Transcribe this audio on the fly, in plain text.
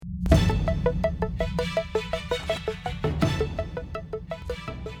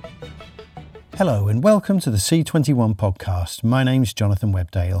Hello and welcome to the C21 podcast. My name's Jonathan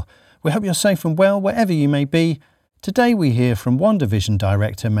Webdale. We hope you're safe and well wherever you may be. Today we hear from WandaVision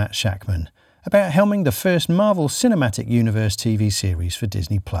director Matt Shakman about helming the first Marvel Cinematic Universe TV series for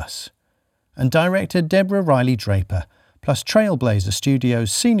Disney+. And director Deborah Riley Draper, plus Trailblazer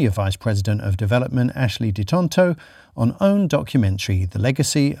Studios Senior Vice President of Development Ashley DeTonto on OWN documentary The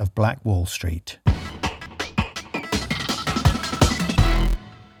Legacy of Black Wall Street.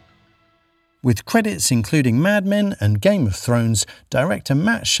 With credits including Mad Men and Game of Thrones, director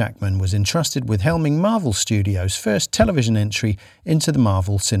Matt Shakman was entrusted with helming Marvel Studios' first television entry into the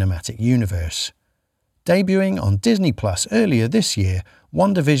Marvel Cinematic Universe. Debuting on Disney Plus earlier this year,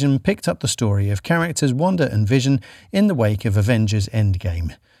 WandaVision picked up the story of characters Wanda and Vision in the wake of Avengers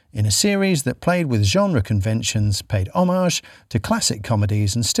Endgame, in a series that played with genre conventions, paid homage to classic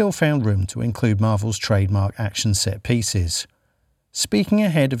comedies and still found room to include Marvel's trademark action set pieces. Speaking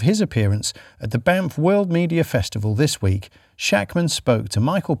ahead of his appearance at the Banff World Media Festival this week, Shakman spoke to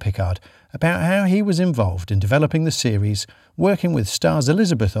Michael Pickard about how he was involved in developing the series, working with stars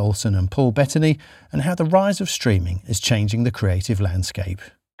Elizabeth Olsen and Paul Bettany, and how the rise of streaming is changing the creative landscape.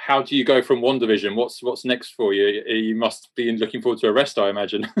 How do you go from WandaVision? What's next for you? You must be looking forward to a rest, I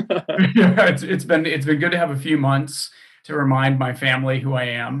imagine. It's been good to have a few months to remind my family who I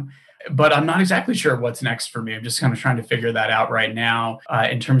am. But I'm not exactly sure what's next for me. I'm just kind of trying to figure that out right now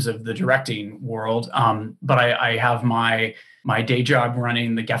in terms of the directing world. But I have my day job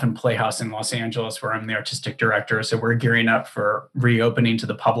running the Geffen Playhouse in Los Angeles, where I'm the artistic director. So we're gearing up for reopening to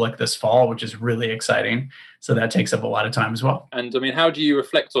the public this fall, which is really exciting. So that takes up a lot of time as well. And I mean, how do you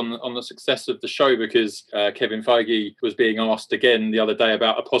reflect on the success of the show? Because Kevin Feige was being asked again the other day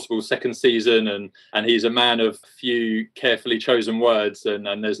about a possible second season, and he's a man of few carefully chosen words,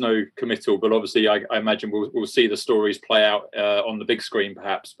 and there's no committal. But obviously, I imagine we'll see the stories play out on the big screen,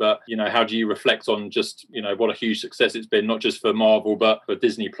 perhaps. But how do you reflect on just what a huge success it's been, not just for Marvel but for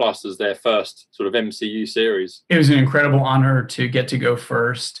Disney Plus as their first sort of MCU series? It was an incredible honor to get to go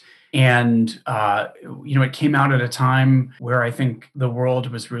first. And, it came out at a time where I think the world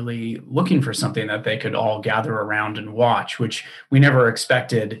was really looking for something that they could all gather around and watch, which we never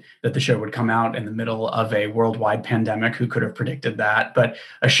expected that the show would come out in the middle of a worldwide pandemic. Who could have predicted that? But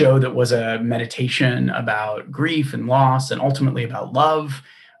a show that was a meditation about grief and loss and ultimately about love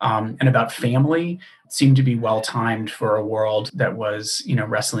and about family seemed to be well timed for a world that was,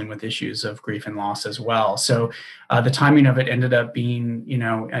 wrestling with issues of grief and loss as well. So the timing of it ended up being,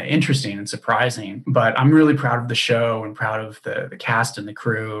 interesting and surprising. But I'm really proud of the show and proud of the cast and the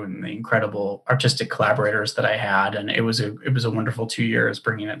crew and the incredible artistic collaborators that I had. And it was a wonderful 2 years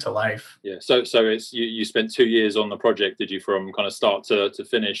bringing it to life. Yeah. So it's you spent 2 years on the project, did you, from kind of start to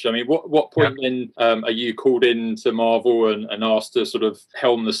finish? I mean, what point then are you called into Marvel and asked to sort of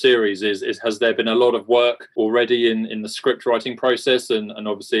helm the series? Has there been a lot of work already in the script writing process, and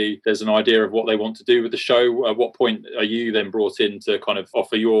obviously there's an idea of what they want to do with the show? At what point are you then brought in to kind of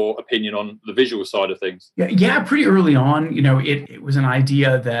offer your opinion on the visual side of things? Yeah, pretty early on. It was an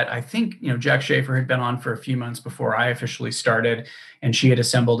idea that I think Jack Schaefer had been on for a few months before I officially started, and she had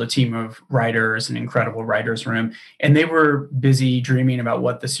assembled a team of writers, an incredible writers room, and they were busy dreaming about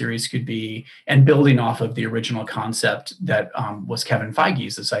what the series could be and building off of the original concept that was Kevin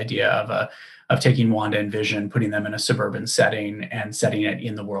Feige's, this idea of taking Wanda and Vision, putting them in a suburban setting and setting it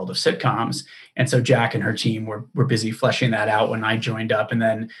in the world of sitcoms. And so Jack and her team were busy fleshing that out when I joined up. And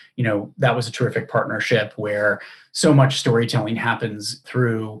then, that was a terrific partnership where so much storytelling happens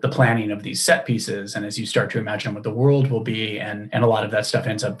through the planning of these set pieces. And as you start to imagine what the world will be, and a lot of that stuff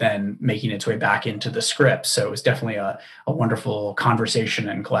ends up then making its way back into the script. So it was definitely a wonderful conversation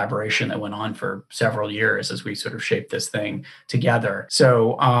and collaboration that went on for several years as we sort of shaped this thing together.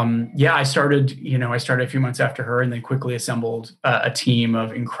 So I started a few months after her, and then quickly assembled a team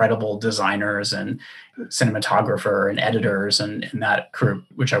of incredible designers and cinematographer and editors and that crew,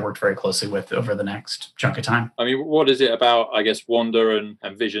 which I worked very closely with over the next chunk of time. I mean, what is it about, I guess, Wanda and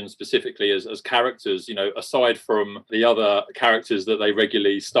Vision specifically as characters, aside from the other characters that they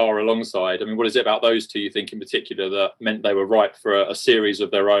regularly star alongside? I mean, what is it about those two, you think, in particular, that meant they were right for a series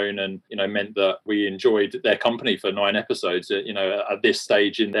of their own and, meant that we enjoyed their company for 9 episodes, at this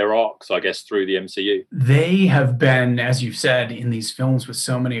stage in their arcs, I guess, through the MCU? They have been, as you've said, in these films with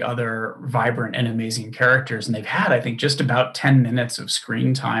so many other vibrant and amazing characters, and they've had, I think, just about 10 minutes of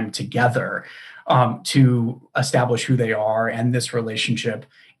screen time together to establish who they are and this relationship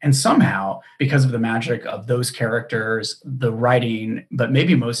And somehow, because of the magic of those characters, the writing, but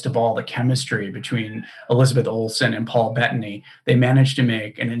maybe most of all, the chemistry between Elizabeth Olsen and Paul Bettany, they managed to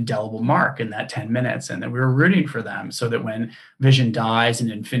make an indelible mark in that 10 minutes. And that we were rooting for them, so that when Vision dies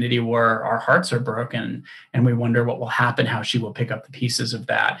in Infinity War, our hearts are broken and we wonder what will happen, how she will pick up the pieces of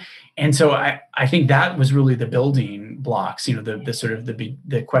that. And so I think that was really the building blocks, the sort of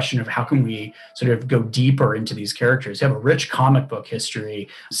the question of how can we sort of go deeper into these characters, have a rich comic book history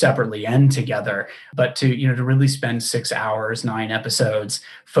separately and together, but to really spend 6 hours, 9 episodes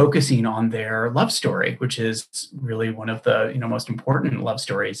focusing on their love story, which is really one of the most important love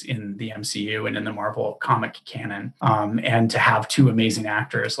stories in the MCU and in the Marvel comic canon. And to have two amazing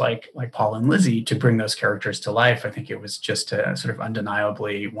actors like Paul and Lizzie to bring those characters to life, I think it was just a sort of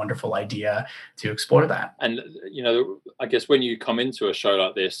undeniably wonderful idea to explore that. And I guess when you come into a show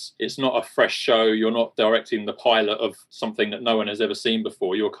like this, it's not a fresh show. You're not directing the pilot of something that no one has ever seen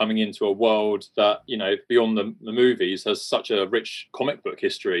before. You're coming into a world that beyond the movies has such a rich comic book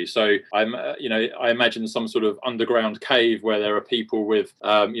history. So I imagine some sort of underground cave where there are people with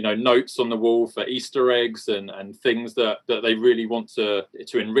notes on the wall for Easter eggs and things that they really want to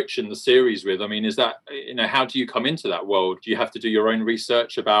enrich in the series with. I mean, is that how do you come into that world? Do you have to do your own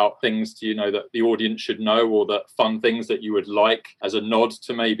research about things that the audience should know, or that fun things that you would like as a nod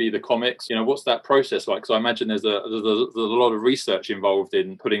to maybe the comics? What's that process like? Because I imagine there's a lot of research involved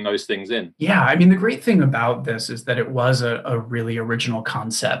in putting those things in. Yeah, I mean, the great thing about this is that it was a really original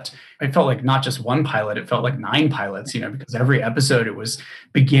concept. It felt like not just one pilot, it felt like 9 pilots, because every episode it was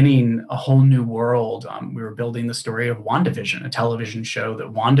beginning a whole new world. We were building the story of WandaVision, a television show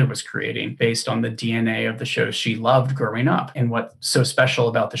that Wanda was creating based on the DNA of the shows she loved growing up. And what's so special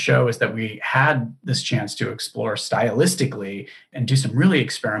about the show is that we had this chance to explore stylistically and do some really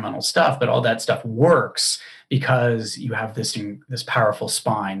experimental stuff, but all that stuff works because you have this powerful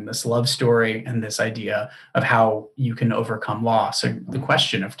spine, this love story, and this idea of how you can overcome loss, or the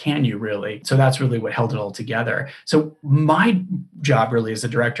question of can you really? So that's really what held it all together. So my job really as a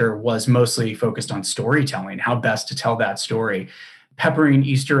director was mostly focused on storytelling, how best to tell that story. Peppering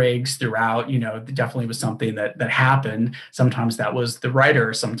Easter eggs throughout, definitely was something that happened. Sometimes that was the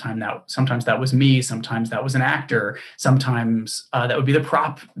writer, sometimes that was me, sometimes that was an actor, sometimes that would be the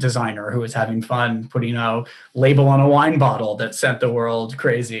prop designer who was having fun putting a label on a wine bottle that sent the world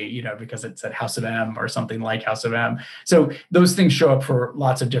crazy, because it said House of M or something like House of M. So those things show up for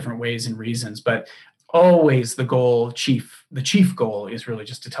lots of different ways and reasons, but always the chief goal is really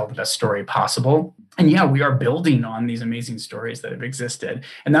just to tell the best story possible. And yeah, we are building on these amazing stories that have existed.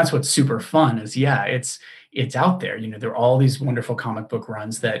 And that's what's super fun is, it's out there. There are all these wonderful comic book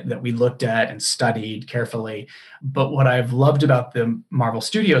runs that we looked at and studied carefully. But what I've loved about the Marvel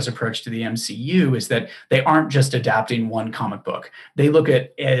Studios approach to the MCU is that they aren't just adapting one comic book. They look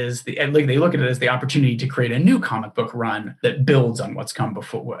at it as the opportunity to create a new comic book run that builds on what's come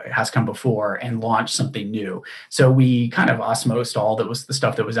before and launch something new. So we kind of osmosed all that was the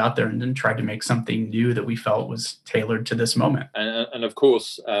stuff that was out there and then tried to make something new that we felt was tailored to this moment. And of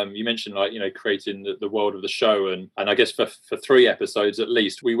course, you mentioned creating the world of the show, and I guess for 3 episodes at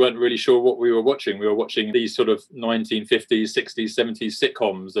least, we weren't really sure what we were watching. We were watching these sort of 1950s, 60s, 70s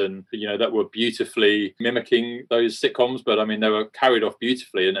sitcoms, and that were beautifully mimicking those sitcoms, but I mean they were carried off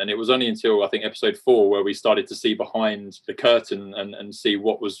beautifully. And it was only until I think episode 4 where we started to see behind the curtain and see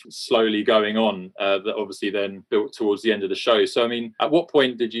what was slowly going on, that obviously then built towards the end of the show. So I mean, at what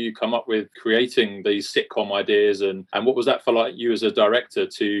point did you come up with creating these sitcom ideas, and what was that for like you as a director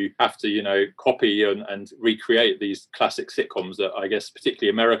to have to copy and recreate these classic sitcoms that I guess particularly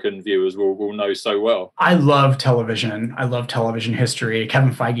American viewers will know so well? I love television. I love television history.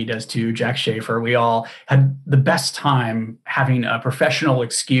 Kevin Feige does too, Jack Schaefer. We all had the best time having a professional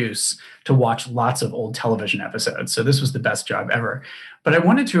excuse to watch lots of old television episodes. So this was the best job ever. But I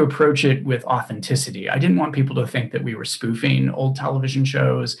wanted to approach it with authenticity. I didn't want people to think that we were spoofing old television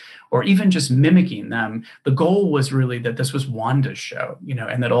shows or even just mimicking them. The goal was really that this was Wanda's show,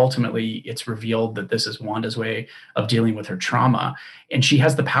 and that ultimately it's revealed that this is Wanda's way of dealing with her trauma. And she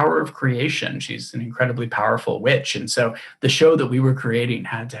has the power of creation. She's an incredibly powerful witch. And so the show that we were creating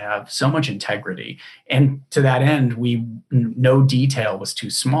had to have so much integrity. And to that end, no detail was too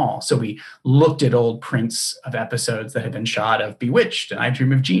small. So we looked at old prints of episodes that had been shot of Bewitched And I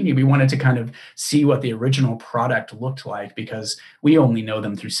Dream of Jeannie, we wanted to kind of see what the original product looked like, because we only know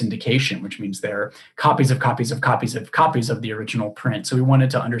them through syndication, which means they're copies of copies of copies of copies of the original print. So we wanted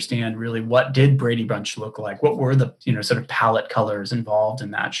to understand really, what did Brady Bunch look like? What were the, sort of palette colors involved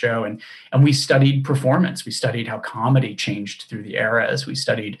in that show? And we studied performance. We studied how comedy changed through the eras. We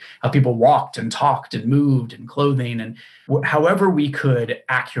studied how people walked and talked and moved and clothing, and however we could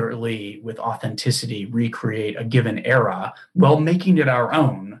accurately, with authenticity, recreate a given era while making it our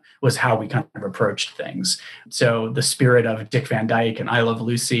own was how we kind of approached things. So the spirit of Dick Van Dyke and I Love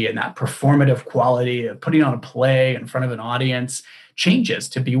Lucy, and that performative quality of putting on a play in front of an audience, changes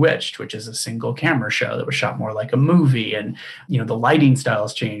to Bewitched, which is a single camera show that was shot more like a movie. And, the lighting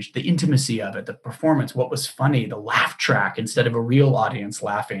styles changed, the intimacy of it, the performance, what was funny, the laugh track, instead of a real audience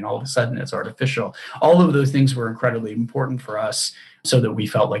laughing, all of a sudden it's artificial. All of those things were incredibly important for us, so that we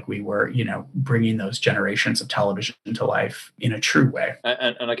felt like we were, bringing those generations of television to life in a true way.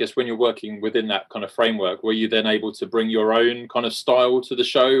 And I guess when you're working within that kind of framework, were you then able to bring your own kind of style to the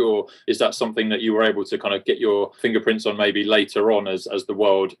show, or is that something that you were able to kind of get your fingerprints on maybe later on as the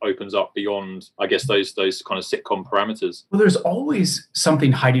world opens up beyond, I guess, those kind of sitcom parameters? Well, there's always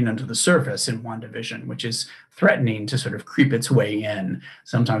something hiding under the surface in WandaVision, which is threatening to sort of creep its way in.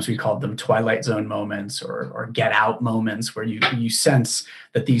 Sometimes we called them Twilight Zone moments or Get Out moments, where you sense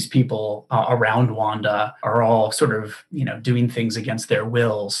that these people around Wanda are all sort of, doing things against their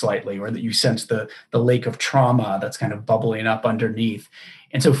will slightly, or that you sense the lake of trauma that's kind of bubbling up underneath.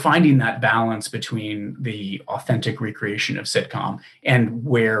 And so finding that balance between the authentic recreation of sitcom and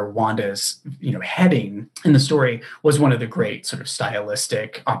where Wanda's, heading in the story was one of the great sort of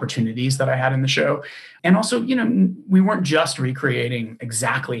stylistic opportunities that I had in the show. And also, we weren't just recreating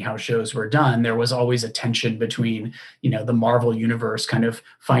exactly how shows were done. There was always a tension between, the Marvel universe kind of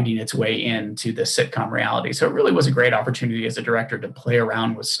finding its way into the sitcom reality. So it really was a great opportunity as a director to play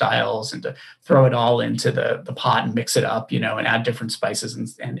around with styles and to throw it all into the pot and mix it up, and add different spices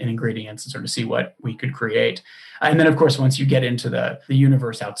and ingredients and sort of see what we could create. And then, of course, once you get into the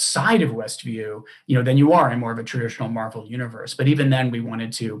universe outside of Westview, then you are in more of a traditional Marvel universe. But even then, we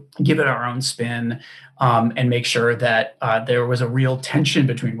wanted to give it our own spin and make sure that there was a real tension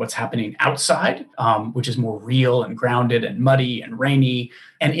between what's happening outside, which is more real and grounded and muddy and rainy,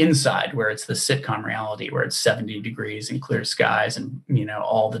 and inside, where it's the sitcom reality, where it's 70 degrees and clear skies and,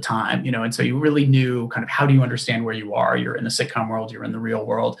 all the time, and so you really knew kind of, how do you understand where you are? You're in the sitcom world, you're in the real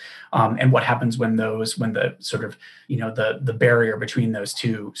world. And what happens when the sort of, the barrier between those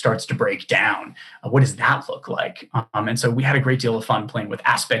two starts to break down? What does that look like? And so we had a great deal of fun playing with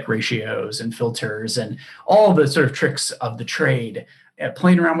aspect ratios and filters and all the sort of tricks of the trade,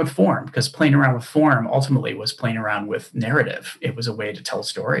 playing around with form, because playing around with form ultimately was playing around with narrative. It was a way to tell a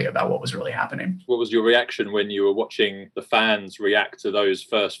story about what was really happening. What was your reaction when you were watching the fans react to those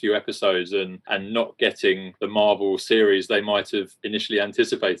first few episodes and not getting the Marvel series they might have initially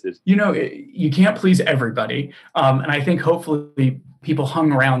anticipated? You can't please everybody. And I think hopefully people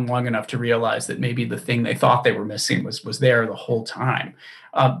hung around long enough to realize that maybe the thing they thought they were missing was there the whole time.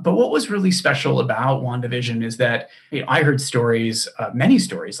 But what was really special about WandaVision is that I heard stories, many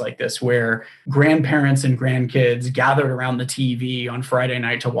stories like this, where grandparents and grandkids gathered around the TV on Friday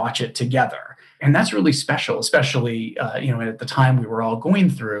night to watch it together. And that's really special, especially, at the time we were all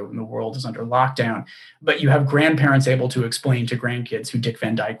going through and the world is under lockdown. But you have grandparents able to explain to grandkids who Dick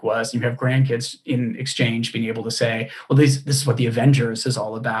Van Dyke was. You have grandkids in exchange being able to say, well, this is what the Avengers is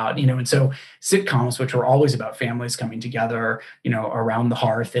all about. And so sitcoms, which were always about families coming together, around the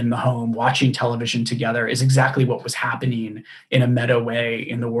hearth in the home, watching television together, is exactly what was happening in a meta way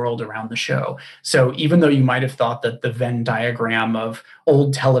in the world around the show. So even though you might have thought that the Venn diagram of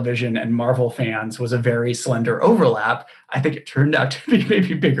old television and Marvel fans was a very slender overlap, I think it turned out to be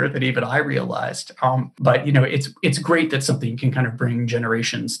maybe bigger than even I realized. But it's great that something can kind of bring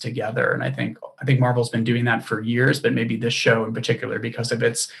generations together, and I think Marvel's been doing that for years. But maybe this show in particular, because of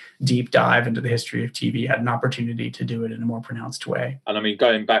its deep dive into the history of TV, had an opportunity to do it in a more pronounced way. And I mean,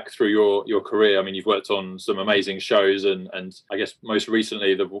 going back through your career, I mean, you've worked on some amazing shows, and I guess most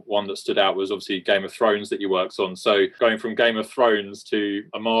recently the one that stood out was obviously Game of Thrones that you worked on. So going from Game of Thrones to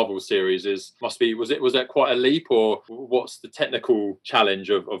a Marvel series was that quite a leap, or what's the technical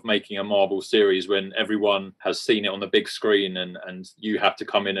challenge of making a Marvel series when everyone has seen it on the big screen and you have to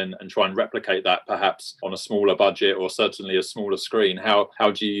come in and try and replicate that perhaps on a smaller budget or certainly a smaller screen?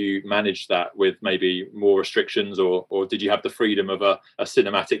 How do you manage that with maybe more restrictions, or did you have the freedom of a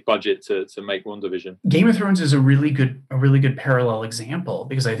cinematic budget to make WandaVision? Game of Thrones is a really good parallel example,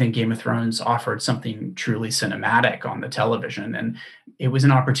 because I think Game of Thrones offered something truly cinematic on the television, and it was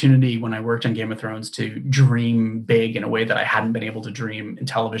an opportunity when I worked on Game of Thrones to dream big in a way that I hadn't been able to dream in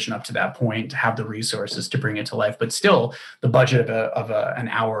television up to that point, to have the resources to bring it to life. But still, the budget of an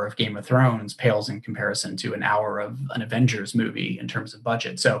hour of Game of Thrones pales in comparison to an hour of an Avengers movie in terms of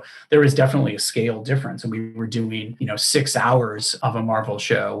budget. So there is definitely a scale difference. And we were doing, 6 hours of a Marvel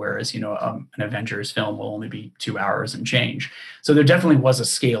show, whereas, an Avengers film will only be 2 hours and change. So there definitely was a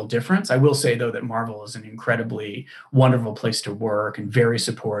scale difference. I will say, though, that Marvel is an incredibly wonderful place to work and very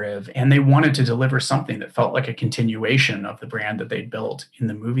supportive. And they wanted to deliver something that felt like a continuation of the brand that they'd built in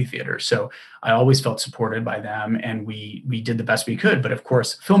the movie theater. So I always felt supported by them, and we did the best we could. But of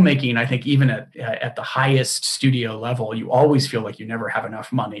course, filmmaking, I think even at the highest studio level, you always feel like you never have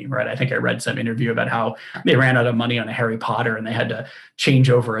enough money, right? I think I read some interview about how they ran out of money on a Harry Potter and they had to change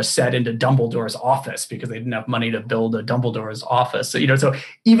over a set into Dumbledore's office because they didn't have money to build a Dumbledore's office. So, so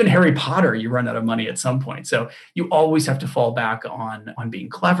even Harry Potter, you run out of money at some point. So you always have to fall back on being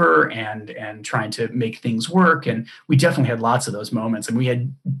clever and trying to make things work. And we definitely had lots of those moments. And we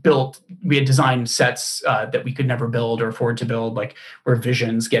had designed sets that we could never build or afford to build, like where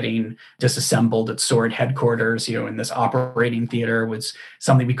Vision's getting disassembled at Sword headquarters, in this operating theater was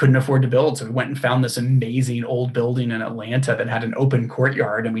something we couldn't afford to build. So we went and found this amazing old building in Atlanta that had an open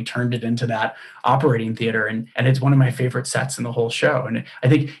courtyard, and we turned it into that operating theater. And it's one of my favorite sets in the whole show. And I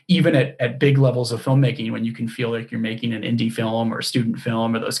think even at big levels of filmmaking, when you can feel like you're making an indie film or a student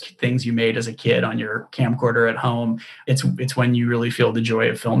film or those things you made as a kid on your camcorder at home, it's when you really feel the joy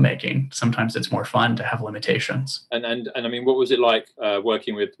of filmmaking. Sometimes it's more fun to have limitations. And I mean, what was it like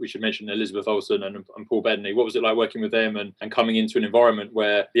working with, we should mention Elizabeth Olsen and Paul Bettany, what was it like working with them and coming into an environment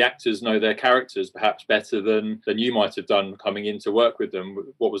where the actors know their characters perhaps better than you might have done coming in to work with them?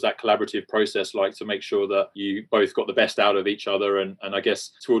 What was that collaborative process like to make sure that you both got the best out of each other? And I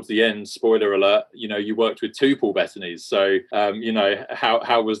guess towards the end, spoiler alert, you worked with 2 Paul Bettanys. So,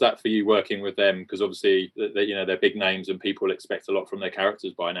 how was that for you working with them? Because obviously, they're big names and people expect a lot from their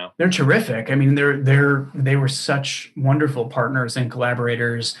characters by now. They're terrific. I mean, they were such wonderful partners and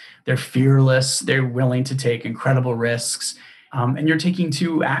collaborators. They're fearless. They're willing to take incredible risks. And you're taking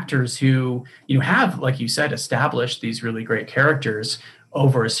 2 actors who, have, like you said, established these really great characters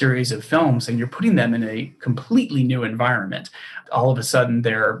over a series of films, and you're putting them in a completely new environment. All of a sudden,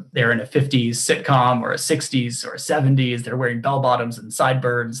 they're in a 50s sitcom or a 60s or a 70s. They're wearing bell bottoms and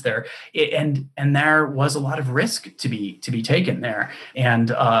sideburns. And there was a lot of risk to be taken there, and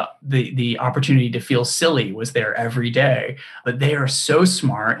the opportunity to feel silly was there every day. But they are so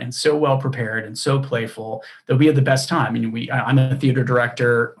smart and so well prepared and so playful that we had the best time. I mean, I'm a theater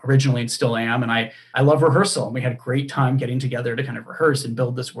director originally and still am, and I love rehearsal. And we had a great time getting together to kind of rehearse and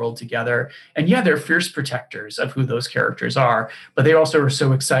build this world together. And yeah, they're fierce protectors of who those characters are, but they also are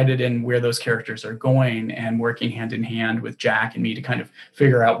so excited in where those characters are going and working hand in hand with Jack and me to kind of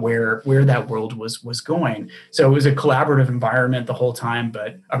figure out where that world was going. So it was a collaborative environment the whole time,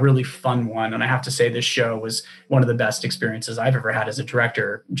 but a really fun one. And I have to say, this show was one of the best experiences I've ever had as a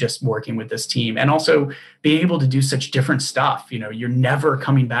director, just working with this team and also being able to do such different stuff. You're never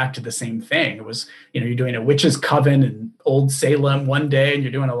coming back to the same thing. It was, you're doing a witch's coven in Old Salem one day, and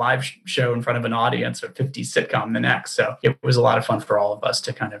you're doing a live show in front of an audience or 50s sitcom the next. So it was a lot of fun for all of us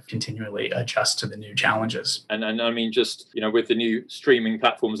to kind of continually adjust to the new challenges. And I mean, just, with the new streaming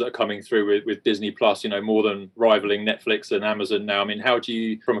platforms that are coming through with Disney Plus, more than rivaling Netflix and Amazon now. I mean, how do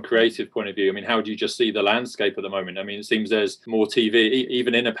you, from a creative point of view, how do you just see the landscape at the moment? I mean, it seems there's more TV,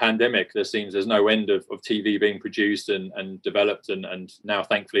 even in a pandemic, there's no end of TV being produced and developed. And now,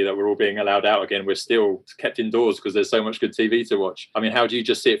 thankfully, that we're all being allowed out again, we're still kept indoors because there's so much good TV to watch. I mean, how do you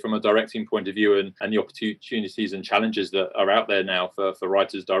just see it from a directing point of view and the opportunities and challenges that are out there now for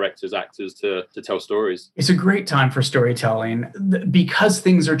writers, directors, actors to tell stories? It's a great time for storytelling because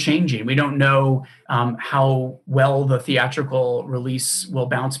things are changing. We don't know how well the theatrical release will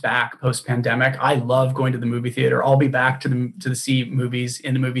bounce back post-pandemic. I love going to the movie theater. I'll be back to see movies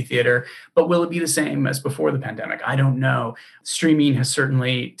in the movie theater, but will it be the same as before the pandemic? I don't know. Streaming has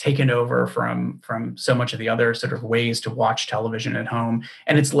certainly taken over from so much of the other sort of ways to watch television at home,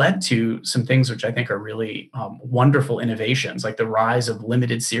 and it's led to some things which I think are really wonderful innovations, like the rise of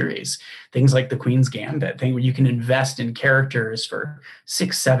limited series, things like The Queen's Gambit, thing where you can invest in characters for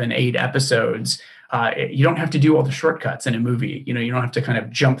 6, 7, 8 episodes. You don't have to do all the shortcuts in a movie. You don't have to kind of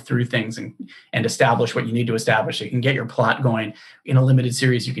jump through things and establish what you need to establish. You can get your plot going. In a limited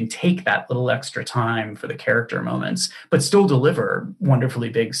series, you can take that little extra time for the character moments, but still deliver wonderfully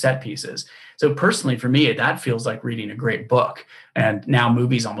big set pieces. So personally, for me, that feels like reading a great book. And now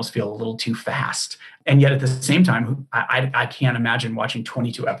movies almost feel a little too fast. And yet at the same time, I can't imagine watching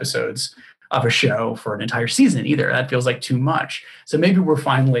 22 episodes of a show for an entire season either. That feels like too much. So maybe we're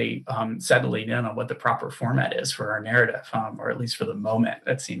finally settling in on what the proper format is for our narrative, or at least for the moment.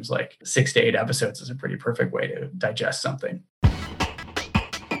 That seems like 6 to 8 episodes is a pretty perfect way to digest something.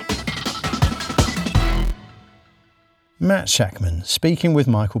 Matt Shakman speaking with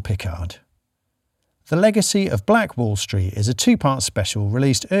Michael Pickard. The Legacy of Black Wall Street is a 2-part special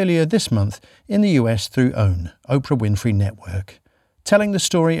released earlier this month in the US through OWN, Oprah Winfrey Network, telling the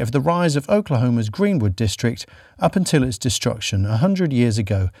story of the rise of Oklahoma's Greenwood district up until its destruction 100 years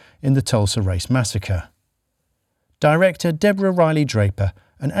ago in the Tulsa Race Massacre. Director Deborah Riley Draper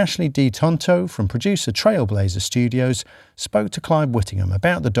and Ashley D. Tonto from producer Trailblazer Studios spoke to Clive Whittingham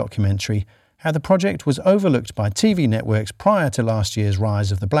about the documentary, how the project was overlooked by TV networks prior to last year's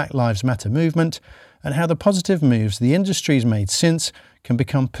rise of the Black Lives Matter movement, and how the positive moves the industry's made since can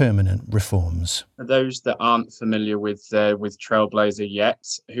become permanent reforms. For those that aren't familiar with Trailblazer yet,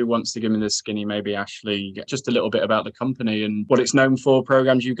 who wants to give me the skinny, maybe Ashley, just a little bit about the company and what it's known for,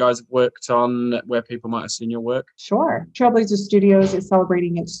 programs you guys have worked on, where people might have seen your work? Sure. Trailblazer Studios is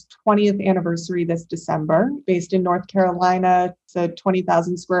celebrating its 20th anniversary this December, based in North Carolina. It's a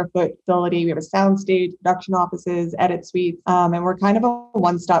 20,000 square foot facility. We have a soundstage, production offices, edit suites, and we're kind of a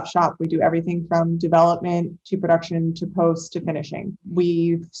one-stop shop. We do everything from development to production to post to finishing.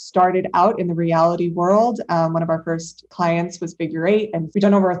 We've started out in the reality world. One of our first clients was Figure Eight, and we've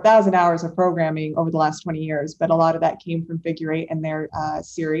done over 1,000 hours of programming over the last 20 years, but a lot of that came from Figure Eight and their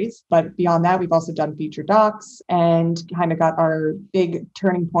series. But beyond that, we've also done feature docs and kind of got our big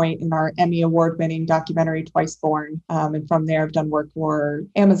turning point in our Emmy Award-winning documentary, Twice Born. And from there, I've done work for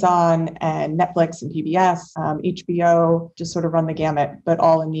Amazon and Netflix and PBS, HBO, just sort of run the gamut, but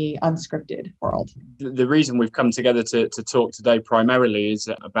all in the unscripted world. The reason we've come together to talk today primarily is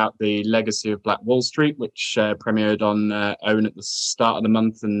about the Legacy of Black Wall Street, which premiered on OWN at the start of the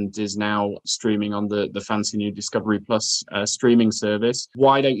month and is now streaming on the fancy new Discovery Plus streaming service.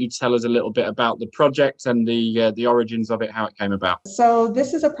 Why don't you tell us a little bit about the project and the origins of it, how it came about? So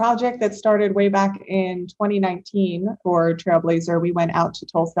this is a project that started way back in 2019 for Trailblazer. We went out to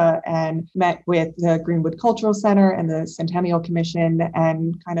Tulsa and met with the Greenwood Cultural Center and the Centennial Commission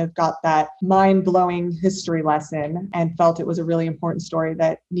and kind of got that mind-blowing history lesson and felt it was a really important story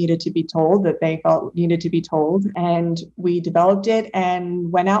that needed to be told, that they felt needed to be told. And we developed it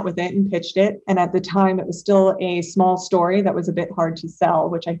and went out with it and pitched it. And at the time, it was still a small story that was a bit hard to sell,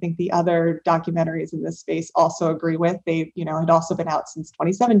 which I think the other documentaries in this space also agree with. They, had also been out since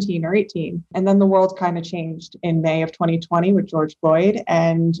 2017 or 18. And then the world kind of changed in May of 2020 with George Floyd.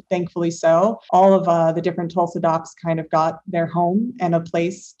 And thankfully so, all of the different Tulsa docs kind of got their home and a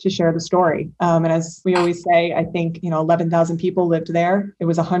place to share the story. And as we always say, I think, 11,000 people lived there. It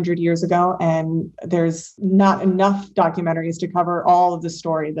was 100 years ago, and there's not enough documentaries to cover all of the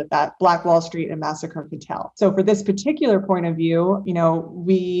story that Black Wall Street and massacre could tell. So for this particular point of view,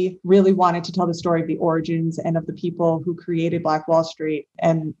 we really wanted to tell the story of the origins and of the people who created Black Wall Street,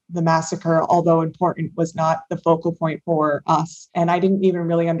 and the massacre, although important, was not the focal point for us. And I didn't even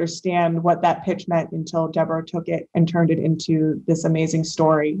really understand what that pitch meant until Deborah took it and turned it into this amazing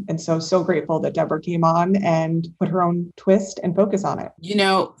story. And so grateful that Deborah came on and put her own twist and focus on it.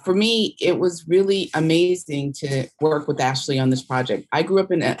 For me, it was really amazing to work with Ashley on this project. I grew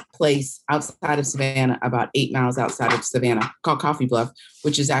up in a place outside of Savannah, about 8 miles outside of Savannah, called Coffee Bluff,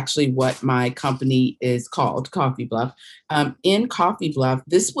 which is actually what my company is called, Coffee Bluff. In Coffee Bluff,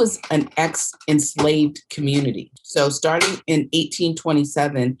 this was an ex-enslaved community. So starting in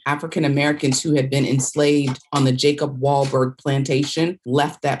 1827, African Americans who had been enslaved on the Jacob Wahlberg plantation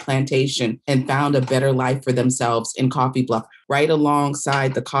left that plantation and found a better life for themselves in Coffee Bluff, right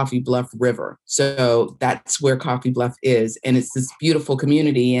alongside the Coffee Bluff River. So that's where Coffee Bluff is. And it's this beautiful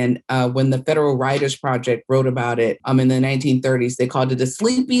community. And when the Federal Writers Project wrote about it in the 1930s, they called it a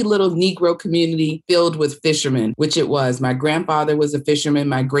sleepy little Negro community filled with fishermen, which it was. My grandfather was a fisherman.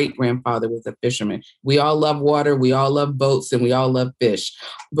 My great-grandfather was a fisherman. We all love water. We all love boats, and we all love fish.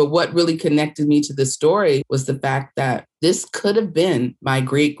 But what really connected me to the story was the fact that this could have been my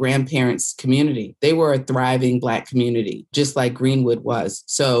great-grandparents' community. They were a thriving Black community, just like Greenwood was.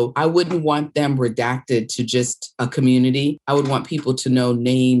 So I wouldn't want them redacted to just a community. I would want people to know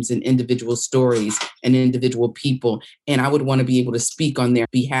names and individual stories and individual people. And I would want to be able to speak on their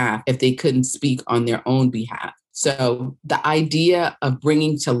behalf if they couldn't speak on their own behalf. So the idea of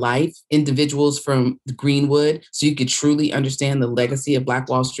bringing to life individuals from Greenwood so you could truly understand the legacy of Black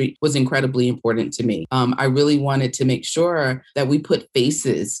Wall Street was incredibly important to me. I really wanted to make sure that we put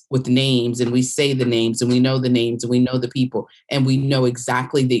faces with names, and we say the names, and we know the names, and we know the people, and we know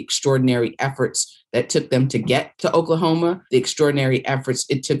exactly the extraordinary efforts that took them to get to Oklahoma, the extraordinary efforts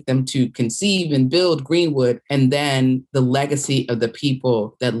it took them to conceive and build Greenwood, and then the legacy of the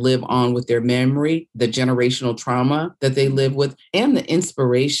people that live on with their memory, the generational trauma that they live with, and the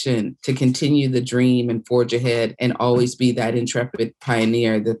inspiration to continue the dream and forge ahead and always be that intrepid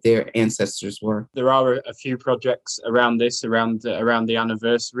pioneer that their ancestors were. There are a few projects around this, around the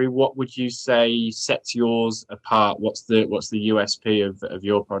anniversary. What would you say sets yours apart? What's the USP of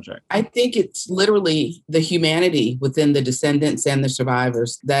your project? I think it's literally the humanity within the descendants and the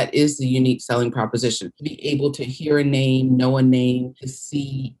survivors. That is the unique selling proposition. To be able to hear a name, know a name, to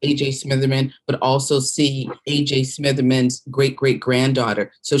see A.J. Smitherman, but also see A.J. Smitherman's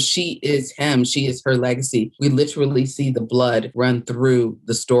great-great-granddaughter. So she is him. She is her legacy. We literally see the blood run through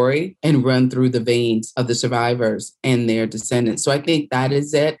the story and run through the veins of the survivors and their descendants. So I think that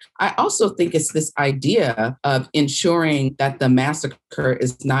is it. I also think it's this idea of ensuring that the massacre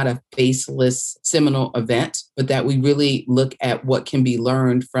is not a faceless seminal event, but that we really look at what can be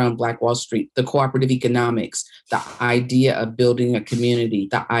learned from Black Wall Street, the cooperative economics, the idea of building a community,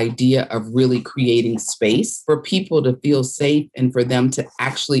 the idea of really creating space for people to feel safe and for them to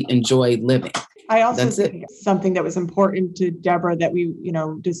actually enjoy living. I also think something that was important to Deborah that we,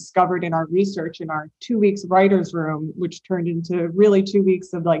 discovered in our research in our 2 weeks writers room, which turned into really 2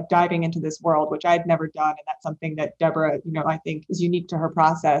 weeks of like diving into this world, which I'd never done. And that's something that Deborah, I think is unique to her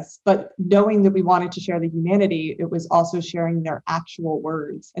process. But knowing that we wanted to share the humanity, it was also sharing their actual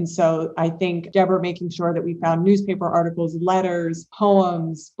words. And so I think Deborah making sure that we found newspaper articles, letters,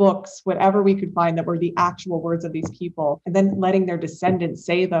 poems, books, whatever we could find that were the actual words of these people, and then letting their descendants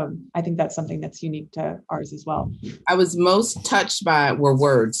say them. I think that's something that's unique to ours as well. I was most touched by were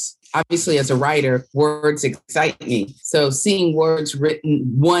words. Obviously, as a writer, words excite me. So seeing words written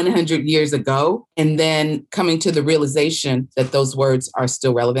 100 years ago and then coming to the realization that those words are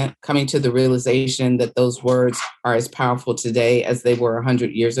still relevant, coming to the realization that those words are as powerful today as they were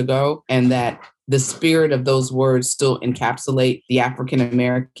 100 years ago, and that the spirit of those words still encapsulate the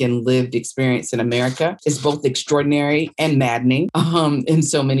African-American lived experience in America is both extraordinary and maddening in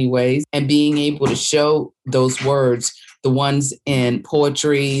so many ways. And being able to show those words, the ones in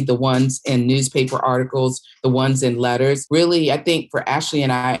poetry, the ones in newspaper articles, the ones in letters. Really, I think for Ashley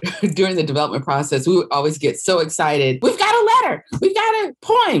and I, during the development process, we would always get so excited. We've got a letter. We've got a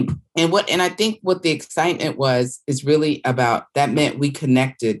poem. And I think what the excitement was is really about that meant we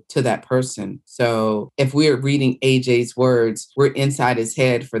connected to that person. So if we're reading AJ's words, we're inside his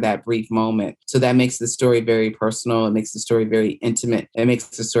head for that brief moment. So that makes the story very personal. It makes the story very intimate. It makes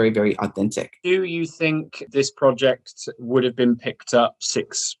the story very authentic. Do you think this project would have been picked up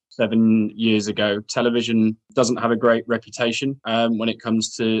 6-7 years ago? Television doesn't have a great reputation when it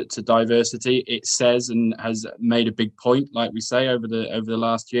comes to diversity. It says and has made a big point, like we say, over the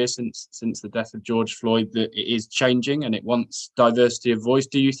last year since the death of George Floyd, that it is changing and it wants diversity of voice.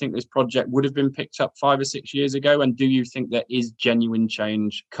 Do you think this project would have been picked up 5 or 6 years ago? And do you think there is genuine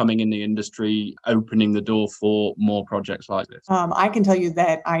change coming in the industry, opening the door for more projects like this? I can tell you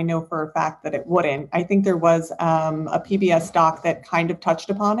that I know for a fact that it wouldn't. I think there was a PBS doc that kind of touched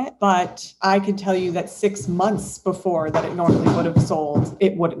upon it, but I can tell you that 6 months before that it normally would have sold,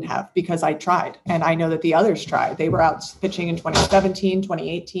 it wouldn't have, because I tried. And I know that the others tried. They were out pitching in 2017,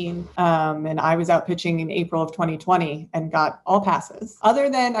 2018. And I was out pitching in April of 2020 and got all passes. Other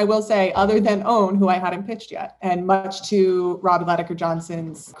than OWN, who I hadn't pitched yet. And much to Robin Ladaker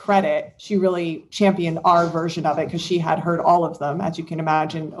Johnson's credit, she really championed our version of it because she had heard all of them, as you can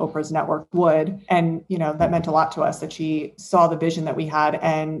imagine Oprah's network would. And, that meant a lot to us that she saw the vision that we had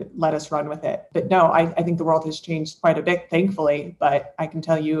and let us run with it. But no, I think the world has changed quite a bit, thankfully, but I can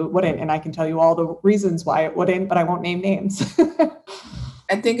tell you it wouldn't. And I can tell you all the reasons why it wouldn't, but I won't name names.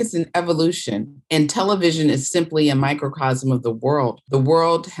 I think it's an evolution, and television is simply a microcosm of the world. The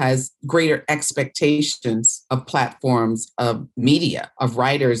world has greater expectations of platforms, of media, of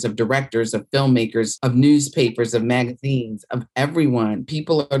writers, of directors, of filmmakers, of newspapers, of magazines, of everyone.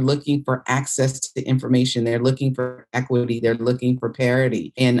 People are looking for access to information. They're looking for equity. They're looking for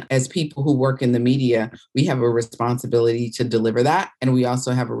parity. And as people who work in the media, we have a responsibility to deliver that. And we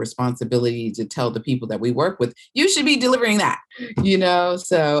also have a responsibility to tell the people that we work with, you should be delivering that,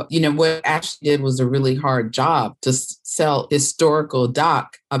 So, what Ashley did was a really hard job to sell historical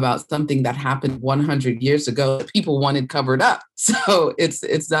doc about something that happened 100 years ago that people wanted covered up. So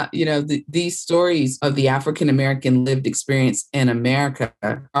it's not, these stories of the African American lived experience in America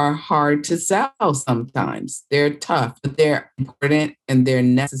are hard to sell sometimes. They're tough, but they're important and they're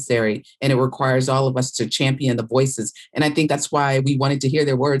necessary. And it requires all of us to champion the voices. And I think that's why we wanted to hear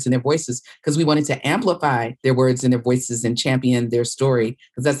their words and their voices, because we wanted to amplify their words and their voices and champion their story,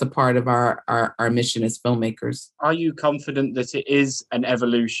 because that's a part of our mission as filmmakers. Are you confident that it is an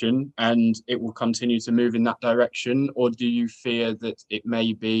evolution and it will continue to move in that direction? Or do you fear that it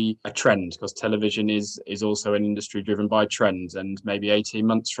may be a trend? Because television is also an industry driven by trends, and maybe 18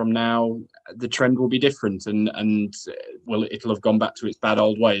 months from now, the trend will be different and well, it'll have gone back to its bad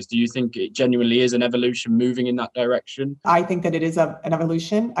old ways. Do you think it genuinely is an evolution moving in that direction? I think that it is an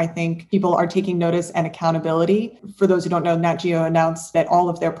evolution. I think people are taking notice and accountability. For those who don't know, Nat Geo announced that all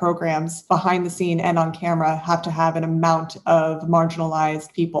of their programs behind the scene and on camera have to have an amount of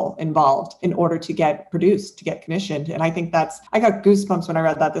marginalized people involved in order to get produced, to get commissioned. And I think I got goosebumps when I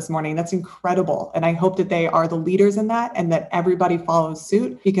read that this morning. That's incredible. And I hope that they are the leaders in that and that everybody follows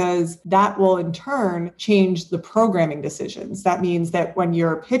suit, because that will in turn change the programming decisions. That means that when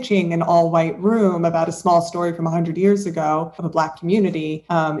you're pitching an all-white room about a small story from 100 years ago of a Black community,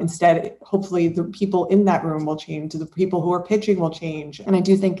 instead, hopefully the people in that room will change, the people who are pitching will change. And I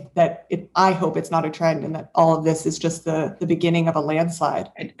do think that I hope it's not a trend and that all of this is just the beginning of a landslide.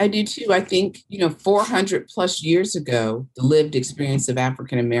 I do too. I think, 400 plus years ago, the lived experience of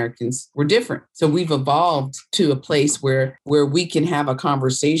African Americans were different. So we've evolved to a place where we can have a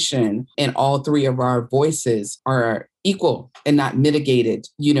conversation and all three of our voices are equal and not mitigated,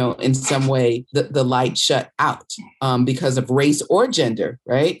 in some way the light shut out because of race or gender,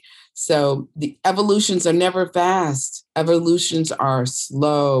 right? So the evolutions are never fast. Evolutions are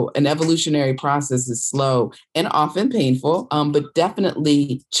slow. An evolutionary process is slow and often painful, but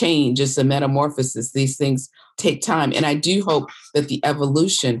definitely change is a metamorphosis. These things take time. And I do hope that the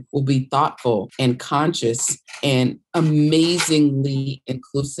evolution will be thoughtful and conscious and amazingly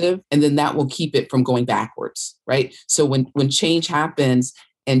inclusive. And then that will keep it from going backwards, right? So when change happens,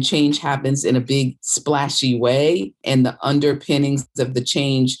 and change happens in a big splashy way, and the underpinnings of the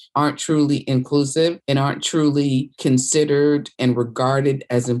change aren't truly inclusive and aren't truly considered and regarded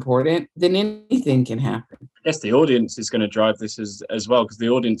as important, then anything can happen. I guess the audience is going to drive this as well, because the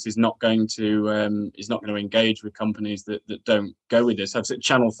audience is not going to engage with companies that don't go with this. I've said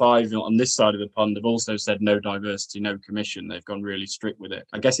Channel 5 on this side of the pond have also said no diversity, no commission. They've gone really strict with it.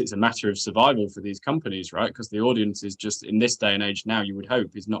 I guess it's a matter of survival for these companies, right? Because the audience is just, in this day and age now, you would hope,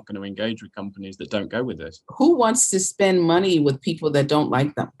 is not going to engage with companies that don't go with this. Who wants to spend money with people that don't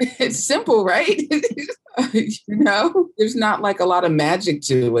like them? It's simple, right? There's not like a lot of magic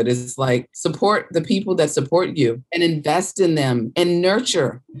to it. It's like support the people that support you and invest in them and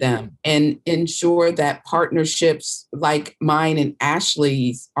nurture them and ensure that partnerships like mine and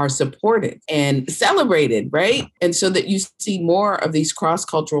Ashley's are supported and celebrated, right? And so that you see more of these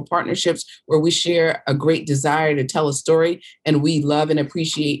cross-cultural partnerships where we share a great desire to tell a story and we love and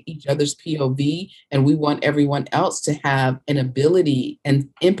appreciate each other's POV, and we want everyone else to have an ability and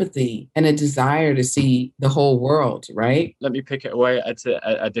empathy and a desire to see the whole world, right? Let me pick it away at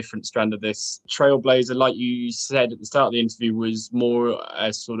a different strand of this. Trailblazer, like you said at the start of the interview, was more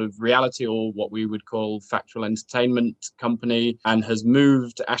a sort of reality or what we would call factual entertainment company, and has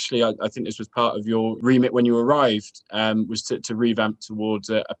moved. Ashley, I think this was part of your remit when you arrived, was to revamp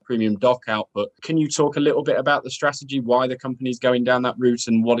towards a premium doc output. Can you talk a little bit about the strategy, why the company's going down that route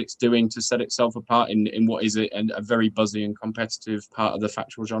and what it's doing to set itself apart in what is a very buzzy and competitive part of the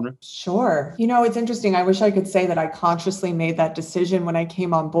factual genre? Sure. It's interesting. I wish I could say that I consciously made that decision when I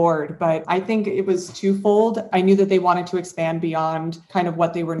came on board, but I think it was twofold. I knew that they wanted to expand beyond kind of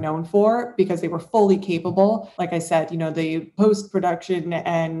what they were known for because they were fully capable. Like I said, the post-production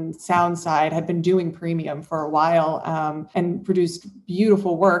and sound side had been doing premium for a while and produced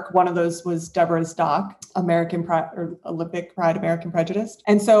beautiful work. One of those was Deborah's doc, Olympic Pride, American Prejudice.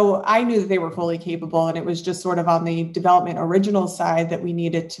 And so I knew that they were fully capable, and it was just sort of on the development original side that we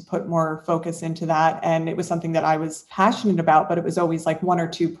needed to put more focus into that. And it was something that I was passionate about, but it was always like one or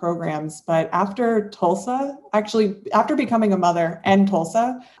two programs. But after Tulsa, actually, after becoming a mother and Tulsa,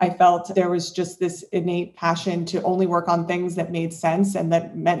 Tulsa. I felt there was just this innate passion to only work on things that made sense and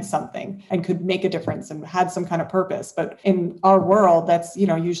that meant something and could make a difference and had some kind of purpose. But in our world, that's,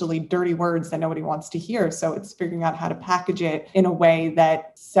 usually dirty words that nobody wants to hear. So it's figuring out how to package it in a way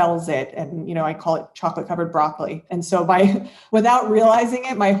that sells it. And, I call it chocolate covered broccoli. And so without realizing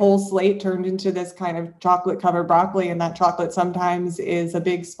it, my whole slate turned into this kind of chocolate covered broccoli. And that chocolate sometimes is a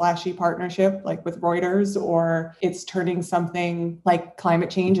big splashy partnership like with Reuters, or it's turning something like climate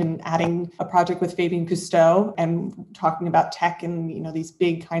change and adding a project with Fabien Cousteau and talking about tech and, these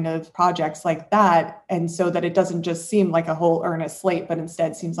big kind of projects like that. And so that it doesn't just seem like a whole earnest slate, but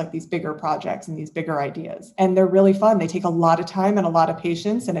instead seems like these bigger projects and these bigger ideas. And they're really fun. They take a lot of time and a lot of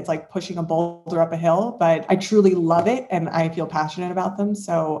patience, and it's like pushing a boulder up a hill, but I truly love it and I feel passionate about them.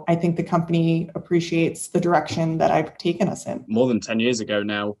 So I think the company appreciates the direction that I've taken us in. More than 10 years ago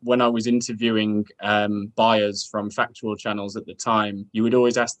now, when I was interviewing buyers from factual channels at the time, you would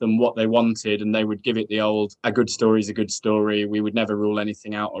always ask them what they wanted and they would give it the old, a good story is a good story. We would never rule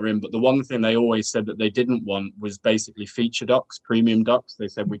anything out or in. But the one thing they always said that they didn't want was basically feature docs, premium docs. They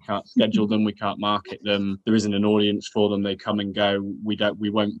said we can't schedule them, we can't market them, there isn't an audience for them, they come and go, we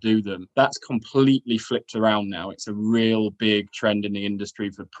won't do them. That's completely flipped around now. It's a real big trend in the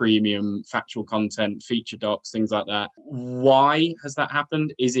industry for premium factual content, feature docs, things like that. Why has that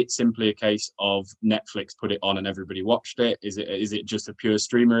happened? Is it simply a case of Netflix put it on and everybody watched it? Is it just a pure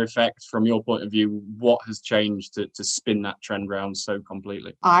streamer effect? From your point of view, what has changed to spin that trend round so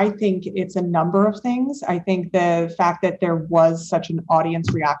completely? I think it's a number of things. I think the fact that there was such an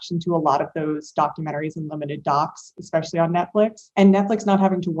audience reaction to a lot of those documentaries and limited docs, especially on Netflix, and Netflix not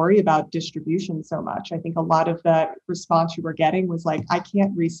having to worry about distribution so much. I think a lot of that response you were getting was like, I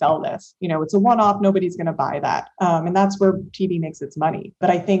can't resell this. It's a one-off, nobody's going to buy that. And that's where TV makes its money. But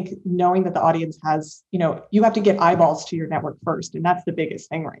I think knowing that the audience has, you have to get eyeballs to your network first. And that's the biggest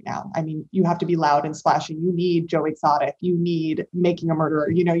thing right now. I mean, you have to be loud and splashy. You need Joe Exotic. You need Making a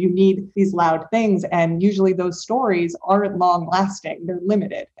Murderer. You need these loud things. And usually those stories aren't long lasting. They're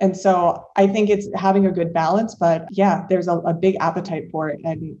limited. And so I think it's having a good balance. But yeah, there's a big appetite for it.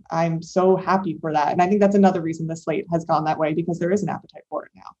 And I'm so happy for that. And I think that's another reason the slate has gone that way, because there is an appetite for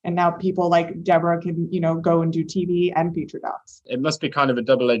it now. And now people like Deborah can, go and do TV and feature docs. It must be kind of a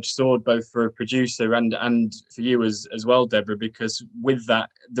double-edged sword, both for a producer and for you as well, Deborah, because with that,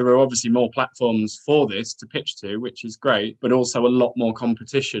 there are obviously more platforms for this to pitch to, which is great, but also a lot more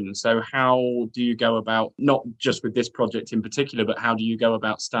competition. So how do you go about, not just with this project in particular, but how do you go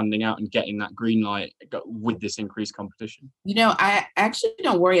about standing out and getting that green light with this increased competition? I actually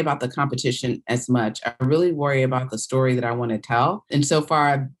don't worry about the competition as much. I really worry about the story that I want to tell. And so far,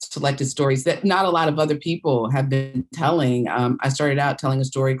 I've selected stories that not a lot of other people have been telling. I started out telling a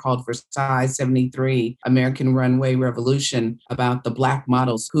story called Versailles 73, American Runway Revolution, about the Black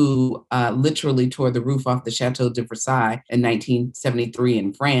models who literally tore the roof off the Chateau de Versailles in 1973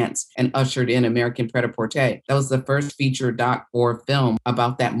 in France and ushered in American pret-a-porter. That was the first feature doc or film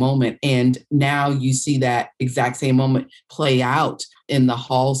about that moment. And now you see that exact same moment play out in the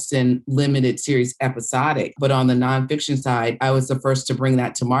Halston limited series episodic. But on the nonfiction side, I was the first to bring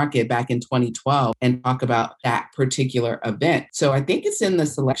that to market back in 2012 and talk about that particular event. So I think it's in the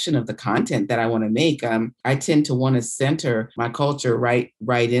selection of the content that I want to make. I tend to want to center my culture right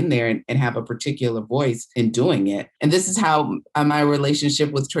in there and have a particular voice in doing it. And this is how my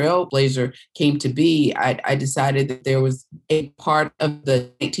relationship with Trailblazer came to be. I decided that there was a part of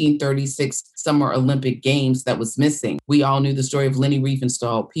the 1936 Summer Olympic Games that was missing. We all knew the story of Leni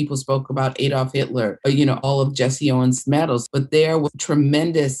Riefenstahl. People spoke about Adolf Hitler, all of Jesse Owens' medals. But there was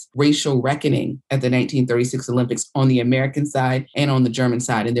tremendous racial reckoning at the 1936 Olympics on the American side and on the German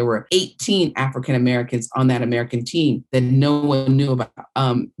side. And there were 18 African Americans on that American team that no one knew about.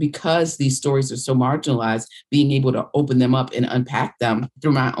 Because these stories are so marginalized, being able to open them up and unpack them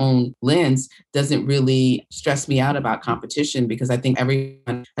through my own lens doesn't really stress me out about competition, because I think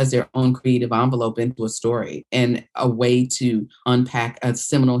everyone has their own creative envelope into a story and a way to unpack a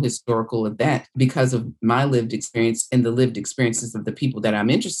seminal historical event. Because of my lived experience and the lived experiences of the people that I'm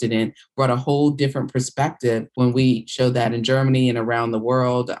interested in, brought a whole different perspective when we showed that in Germany and around the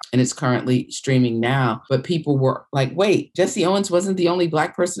world. And it's currently streaming now. But people were like, wait, Jesse Owens wasn't the only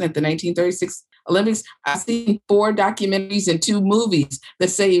Black person at the 1936 Olympics. I've seen 4 documentaries and 2 movies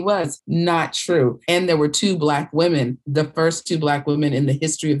that say he was. Not true. And there were 2 Black women, the first 2 Black women in the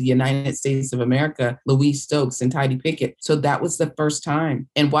history of the United States of America, Louise Stokes and Tidie Pickett. So that was the first time.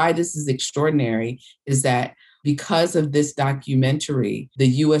 And why this is extraordinary is that because of this documentary,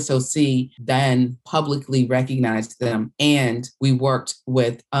 the USOC then publicly recognized them. And we worked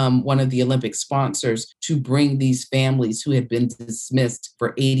with one of the Olympic sponsors to bring these families who had been dismissed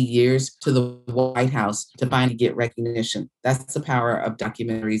for 80 years to the White House to finally get recognition. That's the power of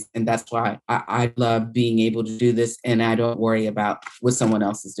documentaries. And that's why I love being able to do this. And I don't worry about what someone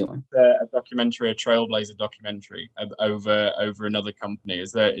else is doing. A documentary, a trailblazer documentary over another company.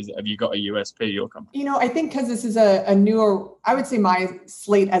 Have you got a USP, your company? I think because this is a newer, I would say my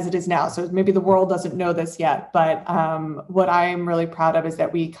slate as it is now. So maybe the world doesn't know this yet, but what I'm really proud of is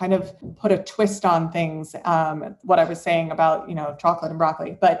that we kind of put a twist on things. What I was saying about, chocolate and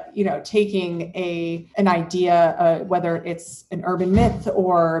broccoli, but, taking an idea, whether it's an urban myth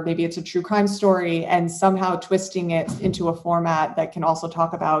or maybe it's a true crime story, and somehow twisting it into a format that can also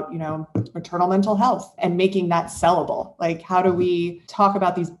talk about, maternal mental health and making that sellable. Like, how do we talk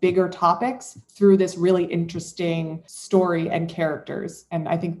about these bigger topics through this really interesting story and characters? And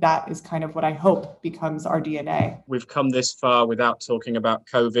I think that is kind of what I hope becomes our DNA. We've come this far without talking about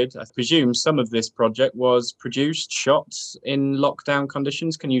COVID. I presume some of this project was produced, shot in lockdown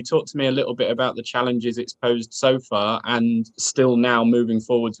conditions. Can you talk to me a little bit about the challenges it's posed so far, and still now moving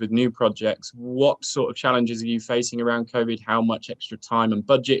forwards with new projects? What sort of challenges are you facing around COVID? How much extra time and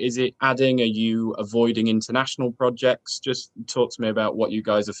budget is it adding? Are you avoiding international projects? Just talk to me about what you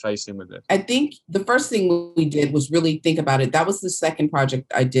guys are facing with it. I think the first thing we did was really think about it. That was the second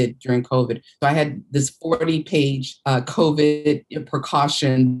project I did during COVID. So I had this 40-page COVID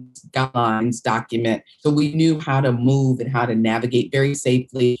precautions guidelines document. So we knew how to move and how to navigate very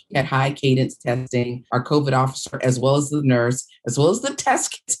safely. We had high cadence testing. Our COVID officer, as well as the nurse, as well as the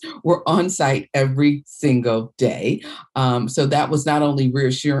test kits, were on site every single day. So that was not only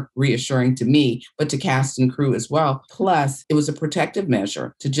reassuring to me, but to cast and crew as well. Plus, it was a protective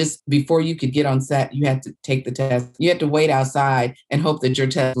measure to just, before you could get on set, you had to take the test. You had to wait outside and hope that your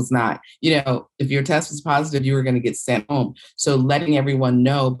test was not. If your test was positive, you were going to get sent home. So letting everyone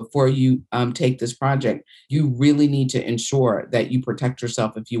know before you take this project, you really need to ensure that you protect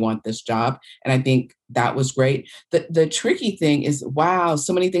yourself if you want this job. And I think that was great. The tricky thing is, wow,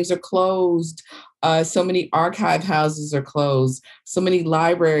 so many things are closed. So many archive houses are closed. So many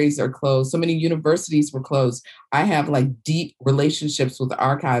libraries are closed. So many universities were closed. I have deep relationships with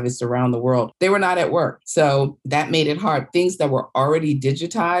archivists around the world. They were not at work. So that made it hard. Things that were already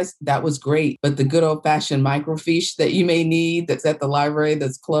digitized, that was great. But the good old fashioned microfiche that you may need that's at the library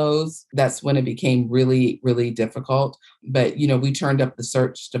that's closed, that's when it became really, really difficult. But, we turned up the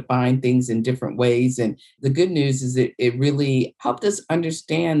search to find things in different ways. And the good news is it really helped us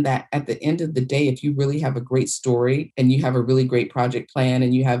understand that at the end of the day, if you really have a great story and you have a really great project plan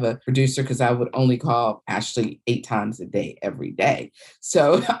and you have a producer, because I would only call Ashley 8 times a day, every day.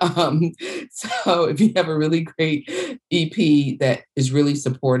 So if you have a really great EP that is really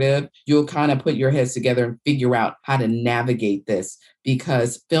supportive, you'll kind of put your heads together and figure out how to navigate this.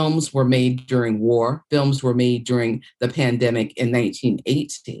 Because films were made during war. Films were made during the pandemic in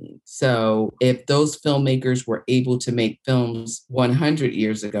 1918. So if those filmmakers were able to make films 100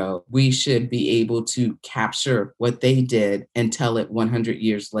 years ago, we should be able to capture what they did and tell it 100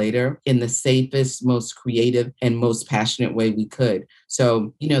 years later in the safest, most creative, and most passionate way we could.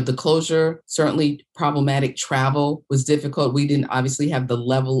 So, the closure, certainly problematic. Travel was difficult. We didn't obviously have the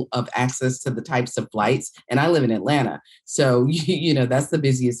level of access to the types of flights. And I live in Atlanta. So, that's the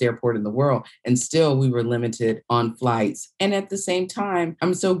busiest airport in the world. And still we were limited on flights. And at the same time,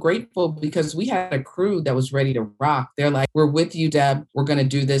 I'm so grateful because we had a crew that was ready to rock. They're like, we're with you, Deb. We're going to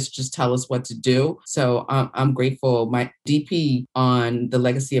do this. Just tell us what to do. So I'm grateful. My DP on The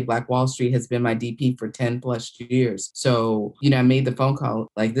Legacy of Black Wall Street has been my DP for 10 plus years. So, I made the phone call,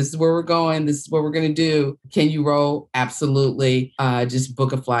 this is where we're going. This is what we're going to do. Can you roll? Absolutely. Just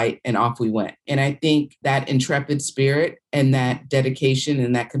book a flight, and off we went. And I think that intrepid spirit and that dedication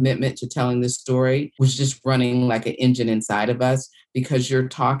and that commitment to telling this story was just running like an engine inside of us, because you're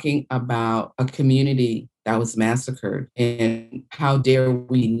talking about a community that was massacred. And how dare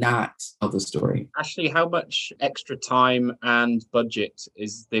we not tell the story? Ashley, how much extra time and budget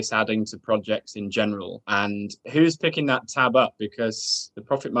is this adding to projects in general? And who's picking that tab up? Because the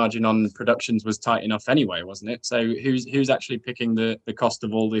profit margin on productions was tight enough anyway, wasn't it? So who's actually picking the cost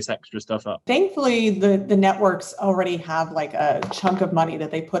of all this extra stuff up? Thankfully, the networks already have a chunk of money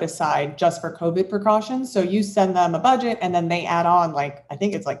that they put aside just for COVID precautions. So you send them a budget and then they add on I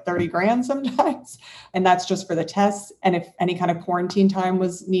think it's $30,000 sometimes. And that's just for the tests. And if any kind of quarantine time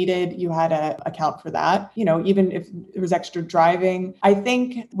was needed, you had to account for that. Even if there was extra driving, I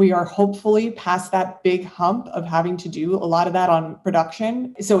think we are hopefully past that big hump of having to do a lot of that on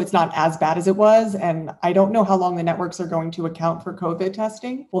production. So it's not as bad as it was. And I don't know how long the networks are going to account for COVID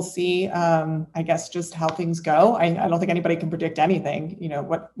testing. We'll see, I guess, just how things go. I don't think anybody can predict anything,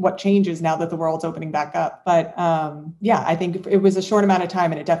 what changes now that the world's opening back up. But I think it was a short amount of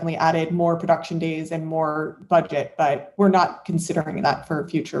time and it definitely added more production days and more budget, but we're not considering that for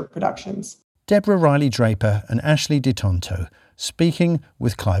future productions. Deborah Riley-Draper and Ashley DeTonto speaking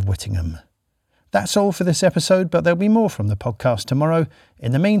with Clive Whittingham. That's all for this episode, but there'll be more from the podcast tomorrow.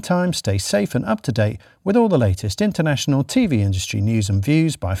 In the meantime, stay safe and up to date with all the latest international TV industry news and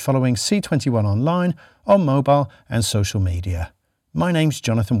views by following C21 online, on mobile and social media. My name's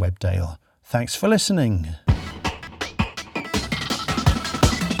Jonathan Webdale. Thanks for listening.